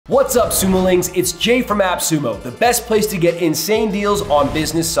What's up, Sumolings? It's Jay from AppSumo, the best place to get insane deals on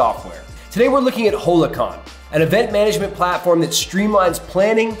business software. Today we're looking at Holacon, an event management platform that streamlines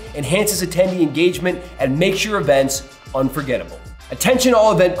planning, enhances attendee engagement, and makes your events unforgettable. Attention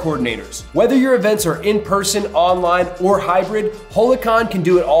all event coordinators. Whether your events are in person, online, or hybrid, Holacon can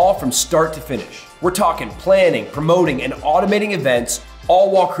do it all from start to finish. We're talking planning, promoting, and automating events,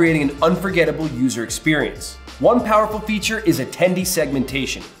 all while creating an unforgettable user experience. One powerful feature is attendee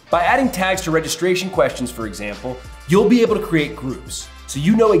segmentation. By adding tags to registration questions, for example, you'll be able to create groups, so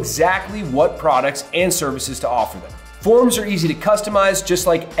you know exactly what products and services to offer them. Forms are easy to customize, just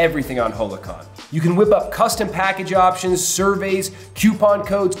like everything on Holacon. You can whip up custom package options, surveys, coupon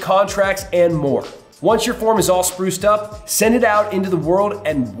codes, contracts, and more. Once your form is all spruced up, send it out into the world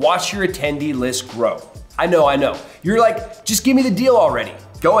and watch your attendee list grow. I know. You're like, just give me the deal already.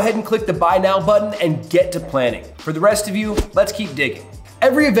 Go ahead and click the Buy Now button and get to planning. For the rest of you, let's keep digging.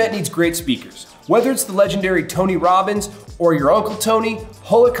 Every event needs great speakers. Whether it's the legendary Tony Robbins or your Uncle Tony,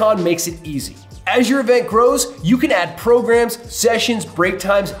 Holacon makes it easy. As your event grows, you can add programs, sessions, break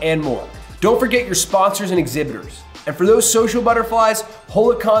times, and more. Don't forget your sponsors and exhibitors. And for those social butterflies,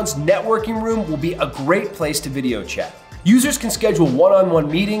 Holacon's networking room will be a great place to video chat. Users can schedule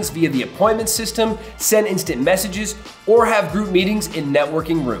one-on-one meetings via the appointment system, send instant messages, or have group meetings in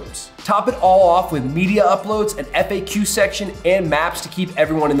networking rooms. Top it all off with media uploads, an FAQ section, and maps to keep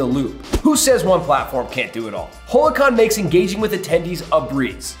everyone in the loop. Who says one platform can't do it all? Holacon makes engaging with attendees a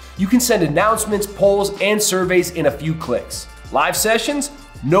breeze. You can send announcements, polls, and surveys in a few clicks. Live sessions?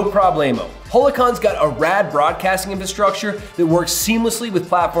 No problemo. Holacon's got a rad broadcasting infrastructure that works seamlessly with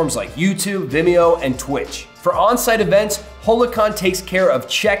platforms like YouTube, Vimeo, and Twitch. For on-site events, Holacon takes care of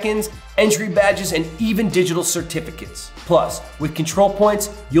check-ins, entry badges, and even digital certificates. Plus, with control points,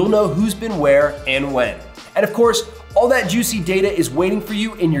 you'll know who's been where and when. And of course, all that juicy data is waiting for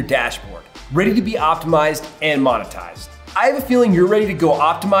you in your dashboard, ready to be optimized and monetized. I have a feeling you're ready to go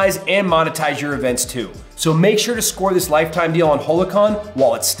optimize and monetize your events too. So make sure to score this lifetime deal on Holacon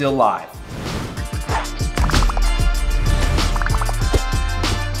while it's still live.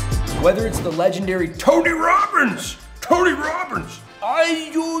 Whether it's the legendary Tony Robbins,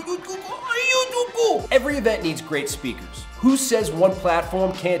 every event needs great speakers. Who says one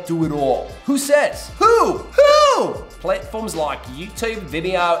platform can't do it all? Who says? Who? Platforms like YouTube,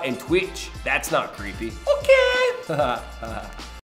 Vimeo, and Twitch. That's not creepy. Okay.